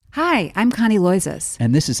Hi, I'm Connie Loizas.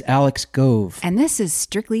 And this is Alex Gove. And this is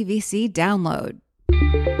Strictly VC Download.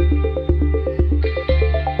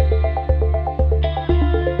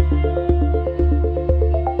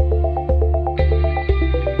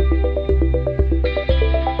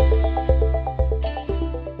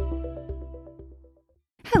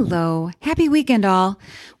 Hello. Happy weekend, all.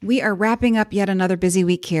 We are wrapping up yet another busy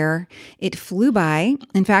week here. It flew by.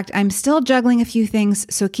 In fact, I'm still juggling a few things,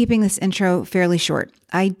 so keeping this intro fairly short.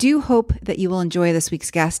 I do hope that you will enjoy this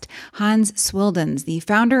week's guest, Hans Swildens, the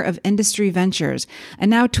founder of Industry Ventures, a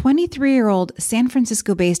now 23-year-old San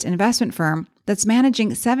Francisco-based investment firm that's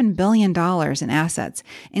managing $7 billion in assets,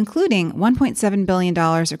 including $1.7 billion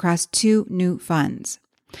across two new funds.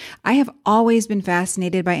 I have always been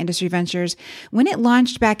fascinated by Industry Ventures. When it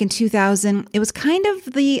launched back in 2000, it was kind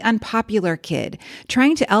of the unpopular kid,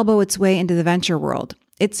 trying to elbow its way into the venture world.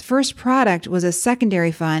 Its first product was a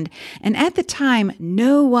secondary fund, and at the time,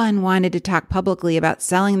 no one wanted to talk publicly about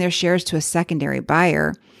selling their shares to a secondary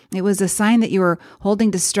buyer. It was a sign that you were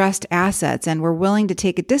holding distressed assets and were willing to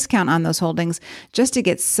take a discount on those holdings just to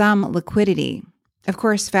get some liquidity. Of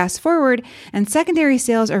course, fast forward, and secondary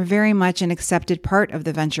sales are very much an accepted part of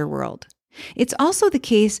the venture world. It's also the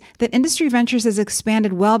case that Industry Ventures has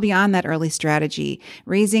expanded well beyond that early strategy,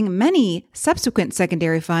 raising many subsequent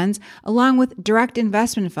secondary funds, along with direct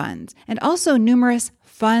investment funds, and also numerous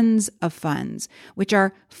funds of funds, which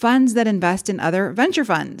are funds that invest in other venture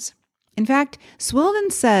funds. In fact,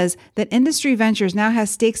 Swildens says that Industry Ventures now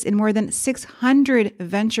has stakes in more than 600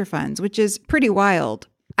 venture funds, which is pretty wild.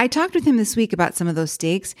 I talked with him this week about some of those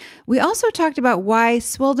stakes. We also talked about why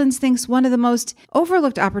Swildens thinks one of the most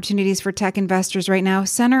overlooked opportunities for tech investors right now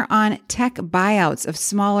center on tech buyouts of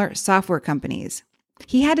smaller software companies.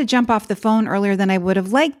 He had to jump off the phone earlier than I would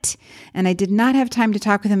have liked, and I did not have time to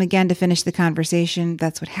talk with him again to finish the conversation.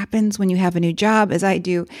 That's what happens when you have a new job, as I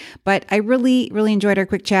do. But I really enjoyed our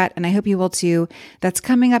quick chat, and I hope you will too. That's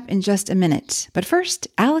coming up in just a minute. But first,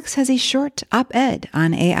 Alex has a short op-ed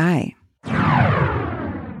on AI.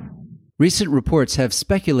 Recent reports have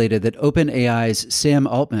speculated that OpenAI's Sam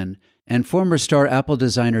Altman and former star Apple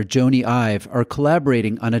designer Jony Ive are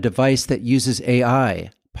collaborating on a device that uses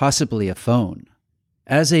AI, possibly a phone.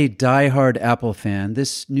 As a die-hard Apple fan,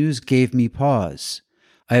 this news gave me pause.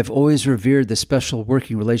 I have always revered the special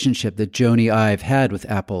working relationship that Jony Ive had with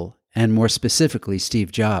Apple, and more specifically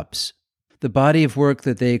Steve Jobs. The body of work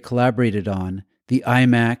that they collaborated on, the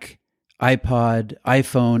iMac, iPod,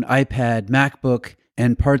 iPhone, iPad, MacBook,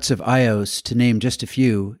 and parts of iOS, to name just a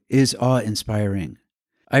few, is awe-inspiring.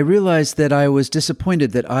 I realized that I was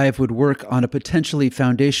disappointed that Ive would work on a potentially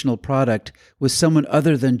foundational product with someone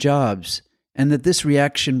other than Jobs, and that this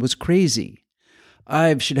reaction was crazy.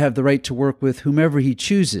 Ive should have the right to work with whomever he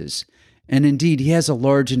chooses, and indeed he has a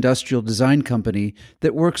large industrial design company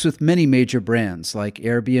that works with many major brands like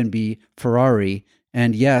Airbnb, Ferrari,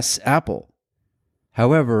 and yes, Apple.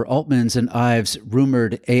 However, Altman's and Ive's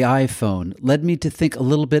rumored AI phone led me to think a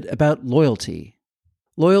little bit about loyalty.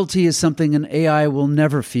 Loyalty is something an AI will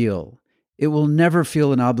never feel. It will never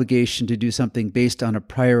feel an obligation to do something based on a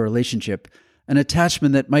prior relationship, an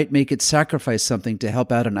attachment that might make it sacrifice something to help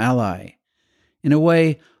out an ally. In a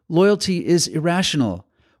way, loyalty is irrational.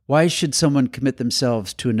 Why should someone commit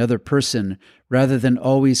themselves to another person rather than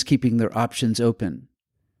always keeping their options open?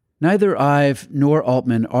 Neither Ive nor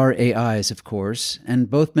Altman are AIs, of course,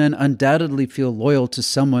 and both men undoubtedly feel loyal to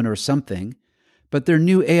someone or something, but their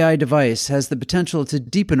new AI device has the potential to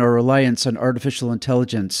deepen our reliance on artificial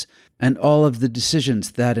intelligence and all of the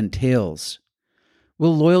decisions that entails.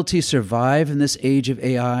 Will loyalty survive in this age of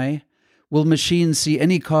AI? Will machines see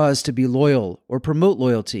any cause to be loyal or promote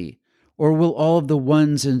loyalty? Or will all of the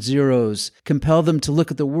ones and zeros compel them to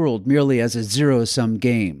look at the world merely as a zero-sum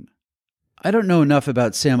game? I don't know enough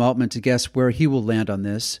about Sam Altman to guess where he will land on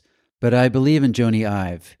this, but I believe in Jony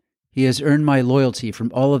Ive. He has earned my loyalty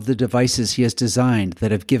from all of the devices he has designed that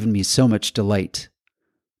have given me so much delight.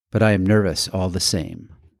 But I am nervous all the same.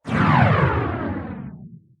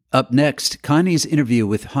 Up next, Connie's interview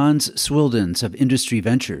with Hans Swildens of Industry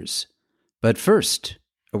Ventures. But first,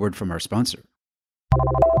 a word from our sponsor.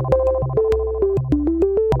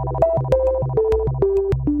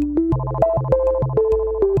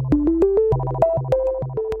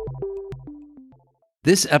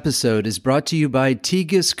 This episode is brought to you by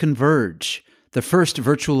Tegas Converge, the first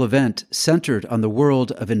virtual event centered on the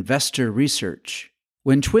world of investor research.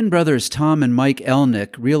 When twin brothers Tom and Mike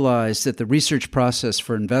Elnick realized that the research process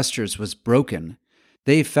for investors was broken,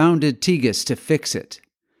 they founded Tegas to fix it.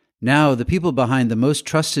 Now, the people behind the most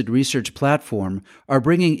trusted research platform are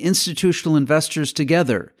bringing institutional investors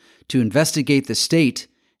together to investigate the state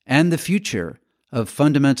and the future of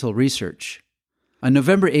fundamental research. On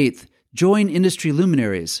November 8th, join industry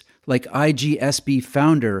luminaries like IGSB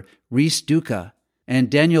founder Reese Duca and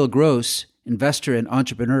Daniel Gross, investor and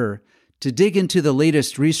entrepreneur, to dig into the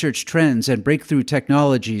latest research trends and breakthrough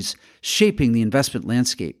technologies shaping the investment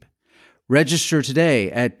landscape. Register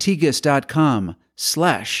today at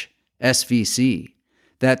tegus.com/SVC.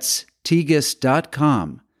 That's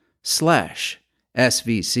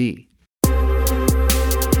tegus.com/SVC.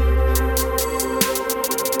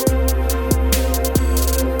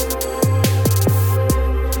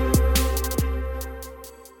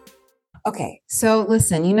 Okay, so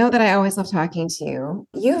listen, you know that I always love talking to you.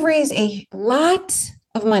 You've raised a lot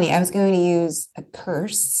of money. I was going to use a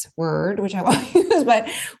curse word, which I won't use, but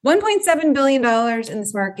 $1.7 billion in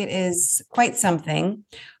this market is quite something.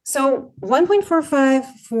 So 1.45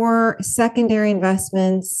 for secondary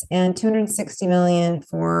investments and 260 million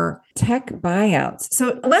for tech buyouts.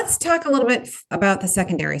 So let's talk a little bit about the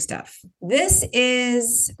secondary stuff. This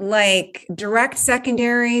is like direct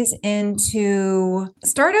secondaries into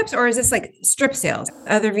startups, or is this like strip sales?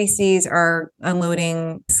 Other VCs are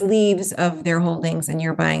unloading sleeves of their holdings and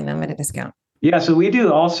you're buying them at a discount. Yeah, so we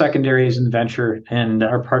do all secondaries in venture, and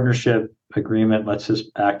our partnership agreement lets us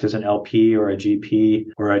act as an LP or a GP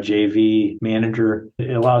or a JV manager.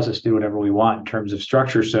 It allows us to do whatever we want in terms of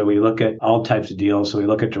structure. So we look at all types of deals. So we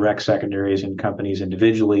look at direct secondaries in companies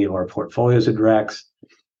individually or portfolios of directs.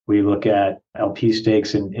 We look at LP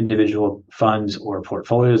stakes in individual funds or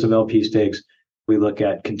portfolios of LP stakes. We look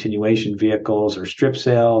at continuation vehicles or strip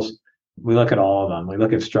sales. We look at all of them. We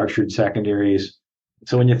look at structured secondaries.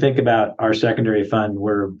 So when you think about our secondary fund,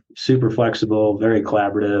 we're super flexible, very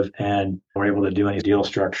collaborative, and we're able to do any deal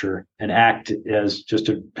structure and act as just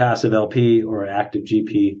a passive LP or an active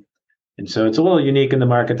GP. And so it's a little unique in the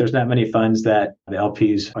market. There's not many funds that the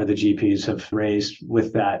LPs or the GPs have raised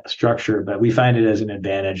with that structure, but we find it as an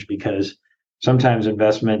advantage because sometimes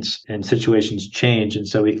investments and situations change. And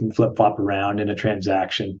so we can flip-flop around in a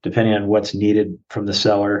transaction depending on what's needed from the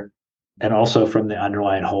seller and also from the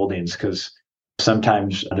underlying holdings, because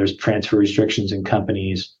sometimes there's transfer restrictions in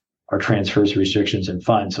companies or transfers restrictions in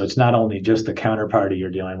funds. So it's not only just the counterparty you're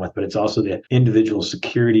dealing with, but it's also the individual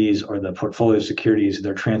securities or the portfolio securities,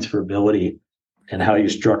 their transferability and how you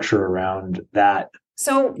structure around that.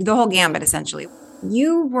 So the whole gambit, essentially.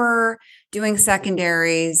 You were doing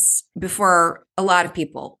secondaries before a lot of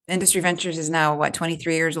people. Industry Ventures is now,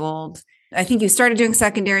 23 years old. I think you started doing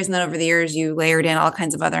secondaries, and then over the years, you layered in all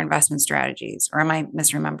kinds of other investment strategies. Or am I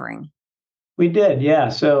misremembering? We did, yeah.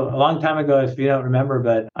 So a long time ago, if you don't remember,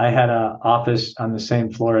 but I had an office on the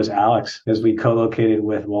same floor as Alex because we co-located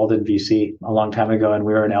with Walden VC a long time ago, and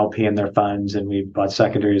we were an LP in their funds, and we bought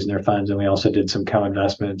secondaries in their funds, and we also did some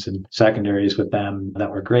co-investments and secondaries with them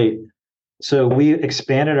that were great. So we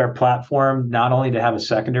expanded our platform not only to have a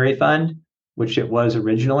secondary fund, which it was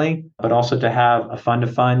originally, but also to have a fund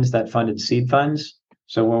of funds that funded seed funds.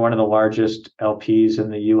 So we're one of the largest LPs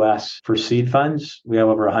in the US for seed funds. We have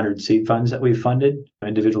over 100 seed funds that we've funded,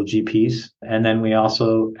 individual GPs. And then we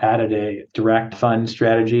also added a direct fund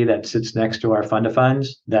strategy that sits next to our fund of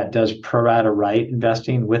funds that does pro rata right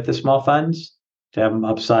investing with the small funds to have them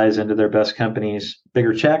upsize into their best companies,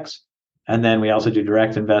 bigger checks. And then we also do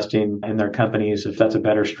direct investing in their companies if that's a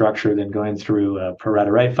better structure than going through a pro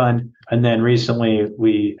rata right fund. And then recently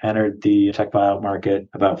we entered the tech buyout market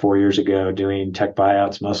about 4 years ago, doing tech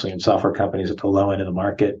buyouts mostly in software companies at the low end of the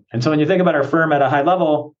market. And so when you think about our firm at a high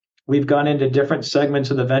level, we've gone into different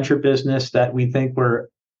segments of the venture business that we think were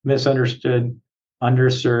misunderstood,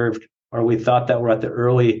 underserved, or we thought that were at the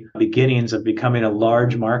early beginnings of becoming a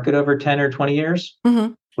large market over 10 or 20 years.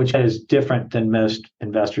 Mm-hmm. Which is different than most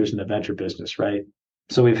investors in the venture business, right?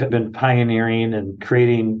 So we've been pioneering and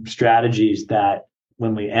creating strategies that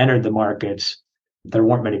when we entered the markets, there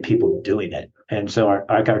weren't many people doing it. And so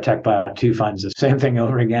our Tech Buyout 2 funds, the same thing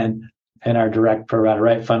over again. And our direct pro rata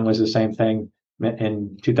right fund was the same thing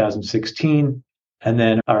in 2016. And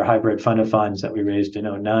then our hybrid fund of funds that we raised in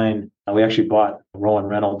 2009, we actually bought Roland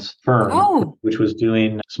Reynolds' firm, which was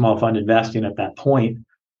doing small fund investing at that point.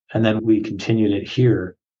 And then we continued it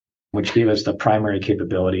here, which gave us the primary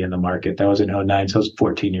capability in the market. That was in 2009, so it was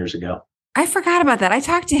 14 years ago. I forgot about that. I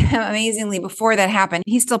talked to him amazingly before that happened.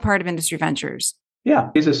 He's still part of Industry Ventures.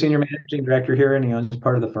 Yeah, he's a senior managing director here, and he owns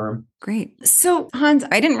part of the firm. Great. So, Hans,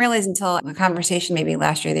 I didn't realize until a conversation maybe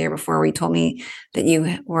last year, the year before, where you told me that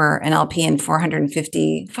you were an LP in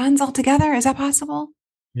 450 funds altogether. Is that possible?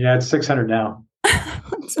 Yeah, it's 600 now.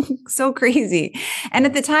 So crazy. And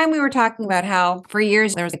at the time we were talking about how for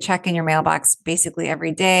years there was a check in your mailbox basically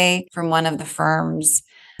every day from one of the firms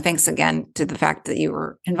Thanks again to the fact that you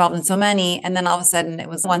were involved in so many. And then all of a sudden it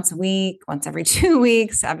was once a week, once every 2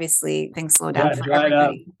 weeks. Obviously things slowed down for dried up.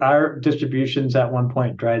 everybody. Our distributions at one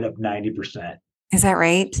point dried up 90%. Is that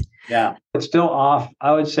right? Yeah. It's still off.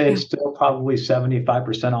 I would say it's still probably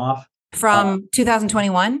 75% off. From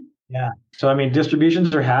 2021? Yeah. So, I mean,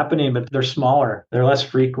 distributions are happening, but they're smaller. They're less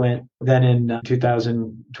frequent than in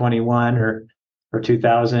 2021 or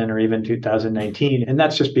 2000 or even 2019. And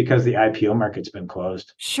that's just because the IPO market's been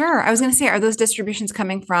closed. Sure. I was going to say, are those distributions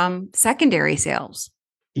coming from secondary sales?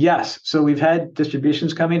 Yes. So we've had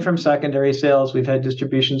distributions coming from secondary sales. We've had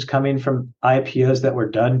distributions coming from IPOs that were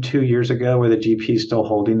done 2 years ago where the GP is still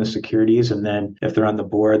holding the securities. And then if they're on the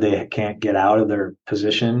board, they can't get out of their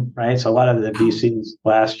position, right? So a lot of the VCs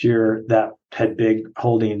last year that had big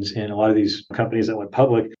holdings in a lot of these companies that went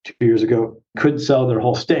public 2 years ago couldn't sell their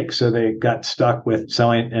whole stake. So they got stuck with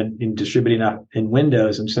selling and distributing up in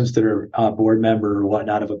windows. And since they're a board member or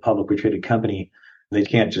whatnot of a publicly traded company, they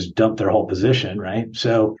can't just dump their whole position, right?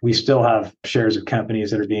 So we still have shares of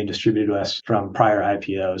companies that are being distributed to us from prior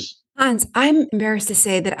IPOs. Hans, I'm embarrassed to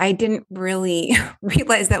say that I didn't really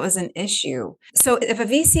realize that was an issue. So if a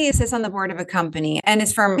VC sits on the board of a company and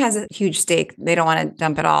his firm has a huge stake, they don't want to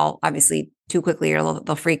dump it all, obviously, too quickly or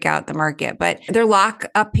they'll freak out the market. But their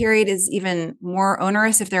lock-up period is even more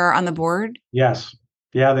onerous if they're on the board? Yes.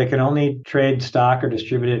 Yeah, they can only trade stock or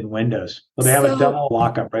distribute it in windows. So they have a double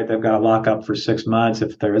lockup, right? They've got a lockup for 6 months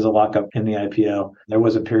if there is a lockup in the IPO. There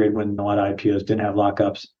was a period when a lot of IPOs didn't have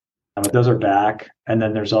lockups. But those are back. And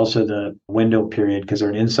then there's also the window period because they're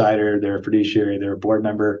an insider, they're a fiduciary, they're a board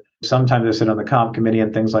member. Sometimes they sit on the comp committee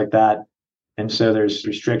and things like that. And so there's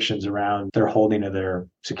restrictions around their holding of their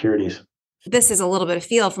securities. This is a little bit of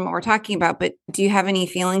feel from what we're talking about, but do you have any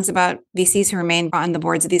feelings about VCs who remain on the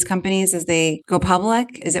boards of these companies as they go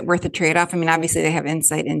public? Is it worth a trade-off? I mean, obviously they have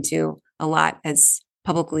insight into a lot as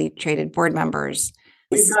publicly traded board members.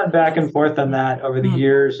 We've gone back and forth on that over the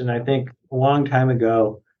years. And I think a long time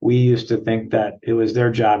ago, we used to think that it was their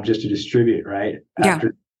job just to distribute, right? After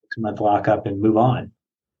 6-month lockup and move on.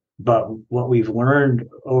 But what we've learned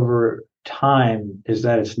over time is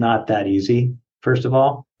that it's not that easy, first of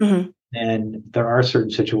all. And there are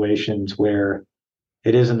certain situations where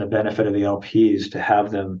it isn't the benefit of the LPs to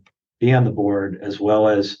have them be on the board as well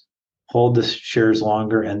as hold the shares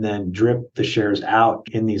longer and then drip the shares out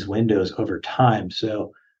in these windows over time.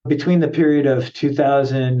 So between the period of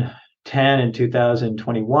 2010 and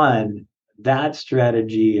 2021, that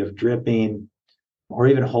strategy of dripping or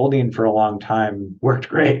even holding for a long time worked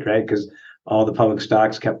great, right? Because all the public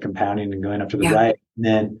stocks kept compounding and going up to the right. And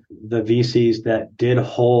then the VCs that did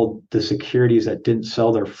hold the securities that didn't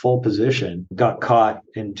sell their full position got caught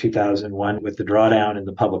in 2001 with the drawdown in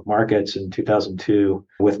the public markets, in 2002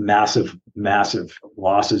 with massive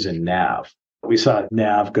losses in NAV. We saw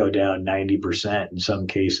NAV go down 90% in some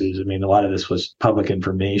cases. I mean, a lot of this was public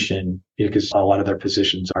information because a lot of their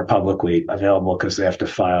positions are publicly available because they have to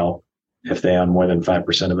file if they own more than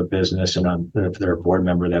 5% of a business, and if they're a board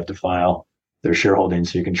member, they have to file their shareholding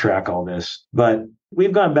so you can track all this. But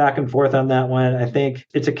we've gone back and forth on that one. I think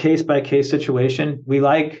it's a case-by-case situation. We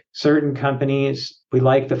like certain companies. We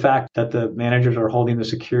like the fact that the managers are holding the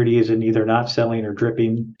securities and either not selling or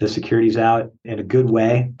dripping the securities out in a good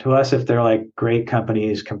way to us if they're like great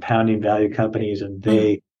companies, compounding value companies, and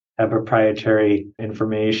they have proprietary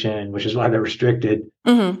information, which is why they're restricted.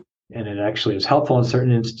 And it actually is helpful in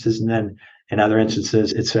certain instances. And then in other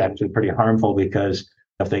instances, it's actually pretty harmful because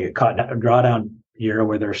if they get caught in a drawdown year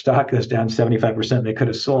where their stock goes down 75%, they could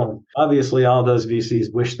have sold. Obviously, all those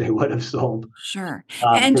VCs wish they would have sold. Sure.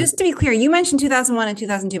 And just to be clear, you mentioned 2001 and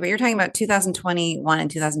 2002, but you're talking about 2021 and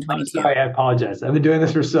 2022. I'm sorry, I apologize. I've been doing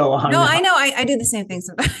this for so long. No, now. I know. I do the same thing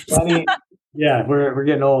sometimes. Yeah, we're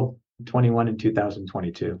getting old. 21 and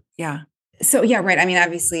 2022. Yeah. So, yeah, right. I mean,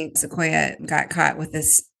 obviously, Sequoia got caught with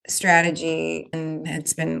this strategy, and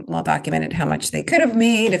it's been well documented how much they could have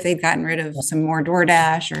made if they'd gotten rid of some more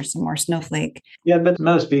DoorDash or some more Snowflake. Yeah, but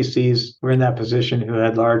most VCs were in that position who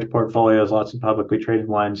had large portfolios, lots of publicly traded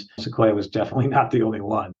ones. Sequoia was definitely not the only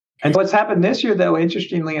one. And what's happened this year, though,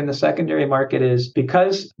 interestingly, in the secondary market is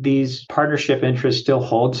because these partnership interests still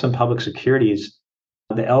hold some public securities,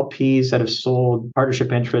 the LPs that have sold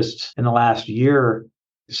partnership interests in the last year,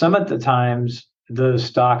 some of the times those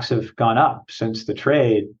stocks have gone up since the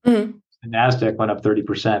trade. The NASDAQ went up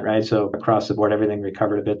 30%, right? So across the board, everything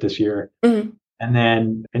recovered a bit this year. And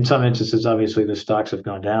then in some instances, obviously, the stocks have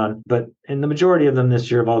gone down. But in the majority of them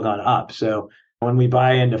this year have all gone up. So when we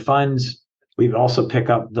buy into funds We also pick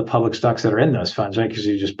up the public stocks that are in those funds, right? Because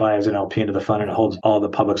you just buy as an LP into the fund and it holds all the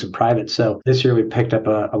publics and privates. So this year we picked up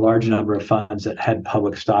a large number of funds that had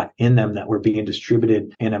public stock in them that were being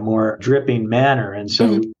distributed in a more dripping manner. And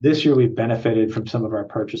so this year we've benefited from some of our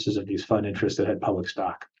purchases of these fund interests that had public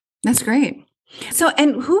stock. That's great. So,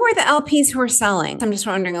 and who were the LPs who were selling? I'm just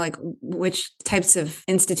wondering, like, which types of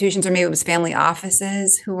institutions, or maybe it was family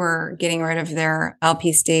offices who were getting rid of their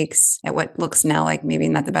LP stakes at what looks now like maybe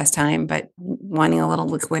not the best time, but wanting a little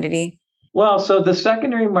liquidity. Well, so the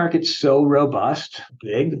secondary market's so robust,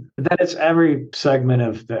 big, that it's every segment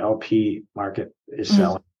of the LP market is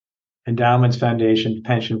selling. Endowments, foundations,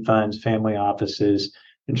 pension funds, family offices,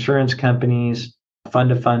 insurance companies, fund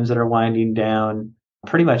of funds that are winding down,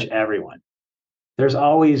 pretty much everyone. There's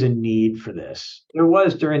always a need for this. There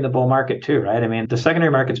was during the bull market too, right? I mean, the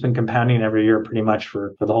secondary market's been compounding every year pretty much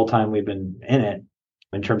for the whole time we've been in it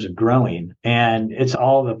in terms of growing. And it's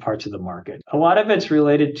all the parts of the market. A lot of it's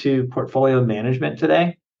related to portfolio management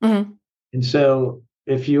today. And so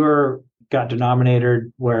if you're got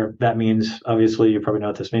denominator, where that means, obviously, you probably know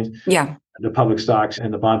what this means. Yeah. The public stocks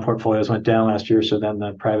and the bond portfolios went down last year. So then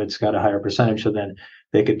the privates got a higher percentage. So then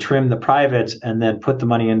they could trim the privates and then put the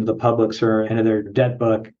money into the publics or into their debt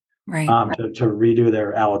book Right. To redo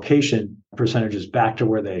their allocation percentages back to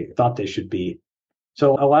where they thought they should be.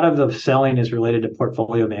 So a lot of the selling is related to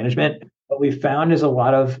portfolio management. What we found is a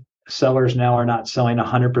lot of sellers now are not selling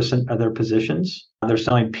 100% of their positions. They're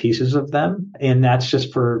selling pieces of them. And that's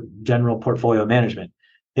just for general portfolio management.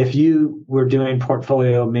 If you were doing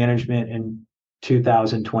portfolio management in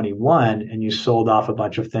 2021 and you sold off a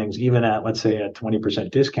bunch of things, even at, let's say, a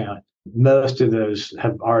 20% discount, most of those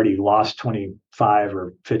have already lost 25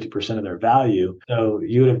 or 50% of their value. So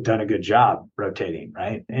you would have done a good job rotating,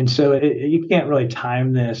 right? And so you can't really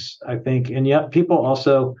time this, I think. And yet people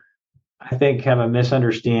also, I think, have a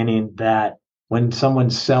misunderstanding that when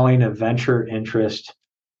someone's selling a venture interest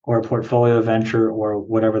or a portfolio venture or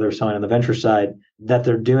whatever they're selling on the venture side, that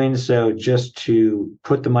they're doing so just to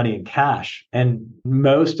put the money in cash. And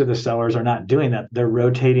most of the sellers are not doing that. They're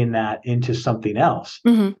rotating that into something else.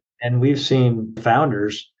 And we've seen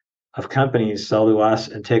founders of companies sell to us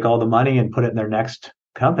and take all the money and put it in their next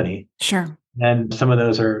company. Sure. And some of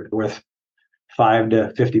those are worth $5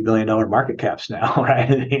 to $50 billion market caps now,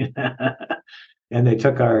 right? And they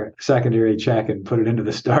took our secondary check and put it into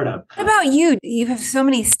the startup. What about you? You have so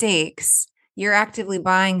many stakes. You're actively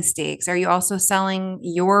buying stakes. Are you also selling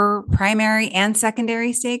your primary and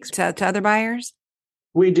secondary stakes to other buyers?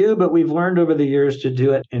 We do, but we've learned over the years to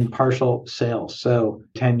do it in partial sales. So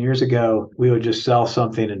 10 years ago, we would just sell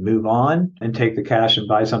something and move on and take the cash and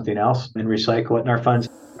buy something else and recycle it in our funds.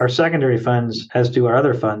 Our secondary funds, as do our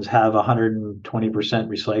other funds, have 120%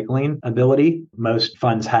 recycling ability. Most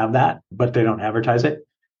funds have that, but they don't advertise it.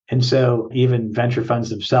 And so even venture funds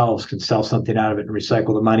themselves can sell something out of it and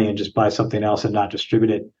recycle the money and just buy something else and not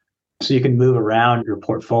distribute it. So you can move around your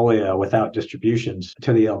portfolio without distributions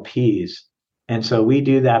to the LPs. And so we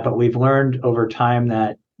do that, but we've learned over time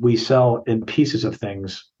that we sell in pieces of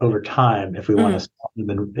things over time. If we want to sell them,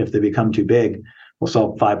 and if they become too big, we'll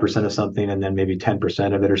sell 5% of something and then maybe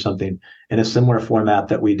 10% of it or something in a similar format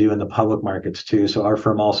that we do in the public markets too. So our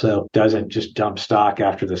firm also doesn't just dump stock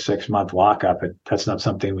after the 6-month lockup. That's not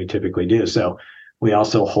something we typically do. So we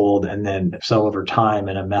also hold and then sell over time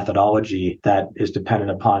in a methodology that is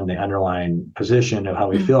dependent upon the underlying position of how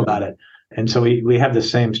we feel about it. And so we have the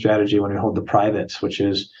same strategy when we hold the privates, which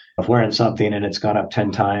is if we're in something and it's gone up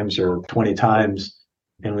 10 times or 20 times,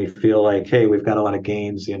 and we feel like, hey, we've got a lot of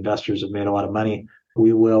gains, the investors have made a lot of money,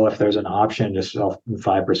 we will, if there's an option, to sell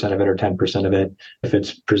 5% of it or 10% of it, if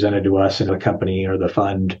it's presented to us and the company or the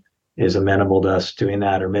fund is amenable to us doing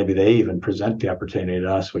that, or maybe they even present the opportunity to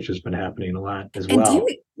us, which has been happening a lot as well.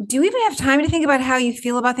 Do you even have time to think about how you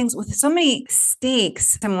feel about things with so many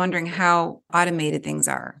stakes? I'm wondering how automated things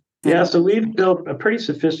are. Yeah, so we've built a pretty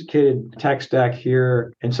sophisticated tech stack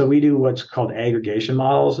here. And so we do what's called aggregation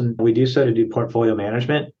models, and we do so to do portfolio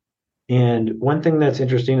management. And one thing that's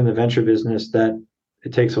interesting in the venture business that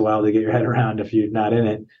it takes a while to get your head around if you're not in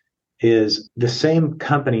it is the same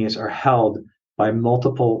companies are held by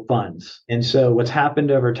multiple funds. And so what's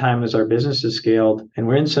happened over time as our business has scaled and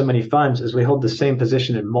we're in so many funds is we hold the same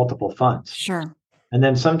position in multiple funds. Sure. And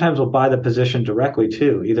then sometimes we'll buy the position directly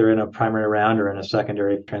too, either in a primary round or in a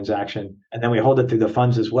secondary transaction. And then we hold it through the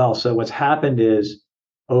funds as well. So what's happened is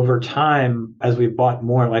over time, as we've bought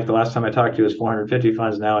more, like the last time I talked to you was 450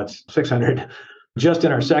 funds, now it's 600. Just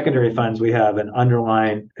in our secondary funds, we have an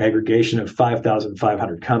underlying aggregation of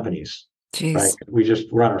 5,500 companies. Jeez. Right? We just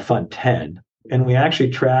run our fund 10. And we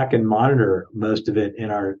actually track and monitor most of it in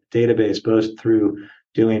our database, both through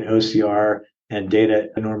doing OCR and data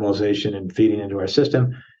normalization and feeding into our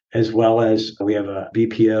system, as well as we have a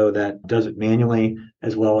BPO that does it manually,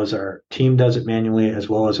 as well as our team does it manually, as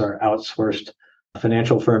well as our outsourced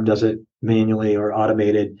financial firm does it manually or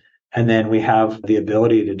automated. And then we have the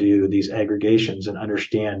ability to do these aggregations and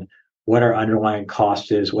understand what our underlying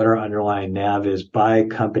cost is, what our underlying NAV is by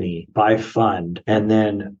company, by fund. And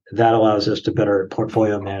then that allows us to better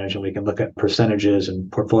portfolio manage, and we can look at percentages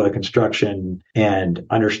and portfolio construction and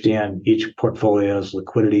understand each portfolio's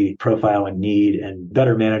liquidity profile and need, and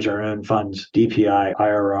better manage our own funds, DPI,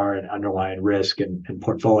 IRR, and underlying risk and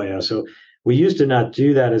portfolio. So we used to not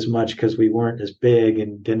do that as much because we weren't as big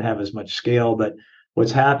and didn't have as much scale. But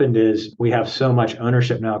what's happened is we have so much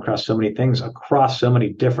ownership now across so many things, across so many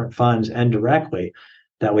different funds and directly,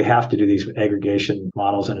 that we have to do these aggregation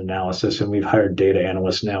models and analysis. And we've hired data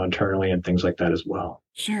analysts now internally and things like that as well.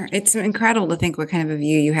 Sure. It's incredible to think what kind of a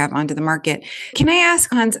view you have onto the market. Can I ask,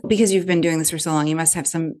 Hans, because you've been doing this for so long, you must have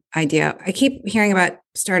some idea. I keep hearing about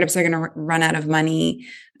startups that are going to run out of money,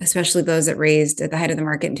 especially those that raised at the height of the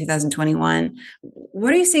market in 2021.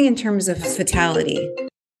 What are you seeing in terms of fatality?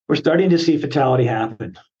 We're starting to see fatality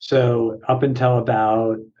happen. So up until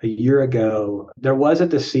about a year ago, there was at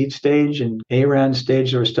the seed stage and A-round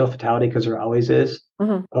stage, there was still fatality because there always is.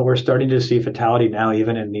 Mm-hmm. But we're starting to see fatality now,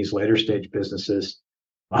 even in these later stage businesses.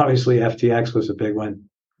 Obviously, FTX was a big one,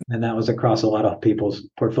 and that was across a lot of people's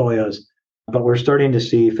portfolios. But we're starting to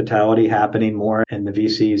see fatality happening more in the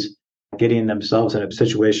VCs, getting themselves in a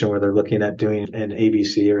situation where they're looking at doing an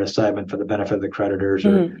ABC or assignment for the benefit of the creditors,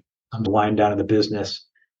 or wind down of the business.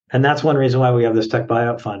 And that's one reason why we have this tech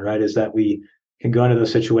buyout fund, right? Is that we can go into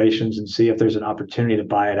those situations and see if there's an opportunity to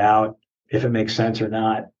buy it out, if it makes sense or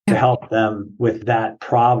not, to help them with that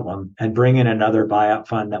problem, and bring in another buyout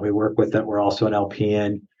fund that we work with that we're also an LP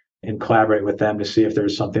in, and collaborate with them to see if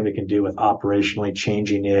there's something we can do with operationally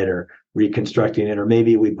changing it or reconstructing it, or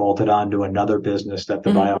maybe we bolt it onto another business that the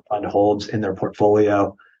buyout fund holds in their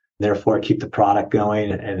portfolio, therefore keep the product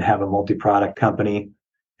going and have a multi-product company.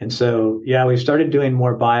 And so, yeah, we've started doing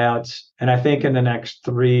more buyouts. And I think in the next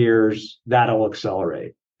 3 years, that'll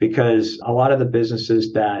accelerate, because a lot of the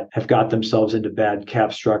businesses that have got themselves into bad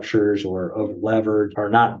cap structures or over levered are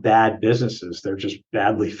not bad businesses. They're just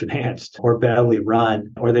badly financed or badly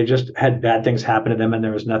run, or they just had bad things happen to them and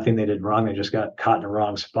there was nothing they did wrong. They just got caught in the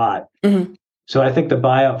wrong spot. Mm-hmm. So I think the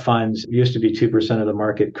buyout funds used to be 2% of the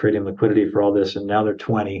market creating liquidity for all this, and now they're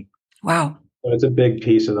 20. Wow. So it's a big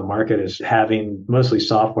piece of the market, is having mostly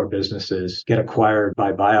software businesses get acquired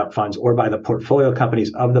by buyout funds or by the portfolio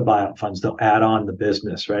companies of the buyout funds. They'll add on the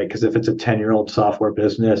business, right? Because if it's a 10-year-old software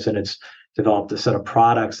business and it's developed a set of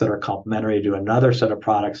products that are complementary to another set of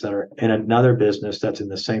products that are in another business that's in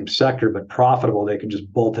the same sector but profitable, they can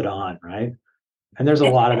just bolt it on, right? And there's a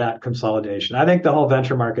lot of that consolidation. I think the whole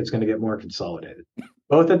venture market's going to get more consolidated,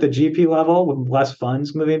 both at the GP level with less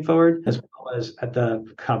funds moving forward, as well as at the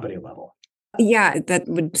company level. Yeah, that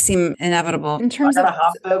would seem inevitable. In terms of,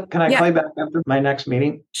 can I call you back after my next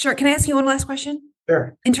meeting? Sure. Can I ask you one last question?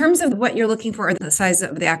 Sure. In terms of what you're looking for, or the size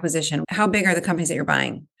of the acquisition, how big are the companies that you're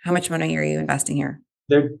buying? How much money are you investing here?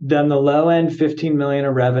 They're on the low end, 15 million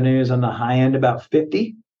of revenues. On the high end, about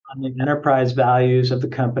 50. On the enterprise values of the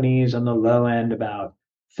companies, on the low end, about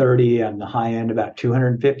 30, on the high end, about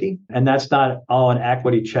 250. And that's not all an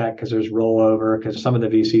equity check, because there's rollover, because some of the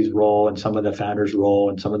VCs roll and some of the founders roll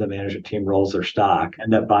and some of the management team rolls their stock,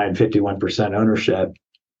 end up buying 51% ownership.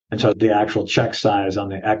 And so the actual check size on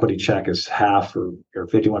the equity check is half or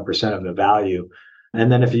 51% of the value. And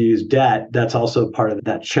then if you use debt, that's also part of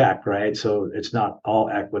that check, right? So it's not all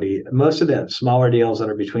equity. Most of the smaller deals that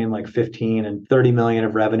are between like 15 and 30 million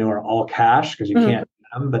of revenue are all cash, because you can't get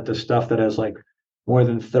them. But the stuff that has like more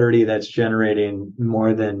than 30 that's generating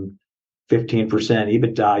more than 15%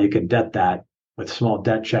 EBITDA, you can debt that with small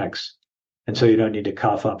debt checks. And so you don't need to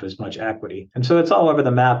cough up as much equity. And so it's all over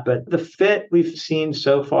the map. But the fit we've seen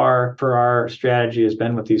so far for our strategy has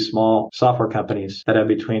been with these small software companies that have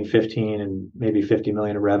between 15 and maybe 50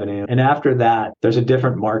 million of revenue. And after that, there's a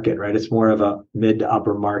different market, right? It's more of a mid to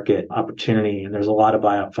upper market opportunity. And there's a lot of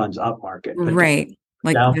buyout funds up market. Right.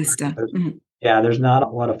 Like Vista. Yeah, there's not a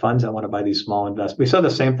lot of funds that want to buy these small investments. We saw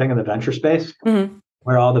the same thing in the venture space,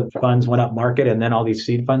 where all the funds went up market and then all these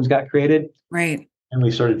seed funds got created. Right. And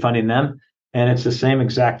we started funding them. And it's the same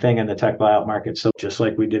exact thing in the tech buyout market. So just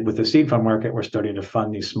like we did with the seed fund market, we're starting to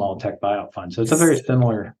fund these small tech buyout funds. So it's a very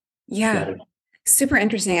similar strategy. Super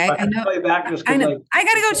interesting. I know. I'll call you back just I know. like, I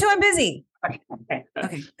got to go too. I'm busy. Okay.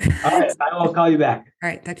 All right. I will call you back. All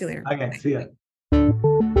right. Talk to you later. Okay. See ya.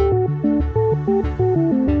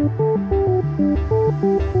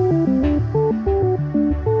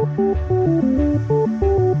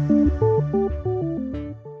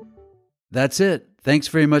 That's it. Thanks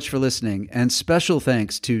very much for listening, and special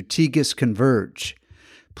thanks to Tegas Converge.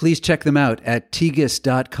 Please check them out at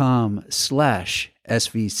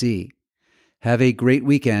tegas.com/SVC. Have a great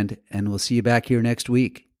weekend, and we'll see you back here next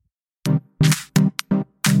week.